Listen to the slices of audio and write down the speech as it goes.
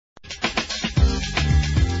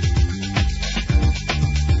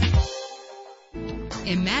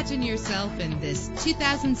Imagine yourself in this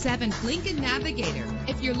 2007 Lincoln Navigator.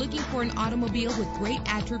 If you're looking for an automobile with great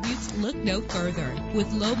attributes, look no further.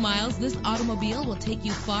 With low miles, this automobile will take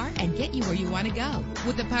you far and get you where you want to go.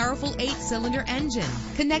 With a powerful 8-cylinder engine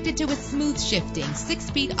connected to a smooth shifting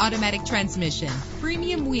 6-speed automatic transmission,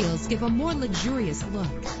 premium wheels give a more luxurious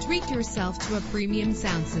look. Treat yourself to a premium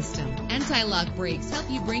sound system. Anti-lock brakes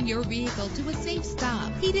help you bring your vehicle to a safe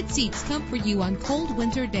stop. Heated seats comfort you on cold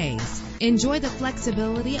winter days. Enjoy the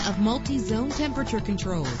flexibility of multi-zone temperature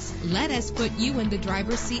controls. Let us put you in the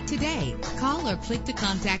driver's seat today. Call or click to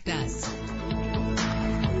contact us.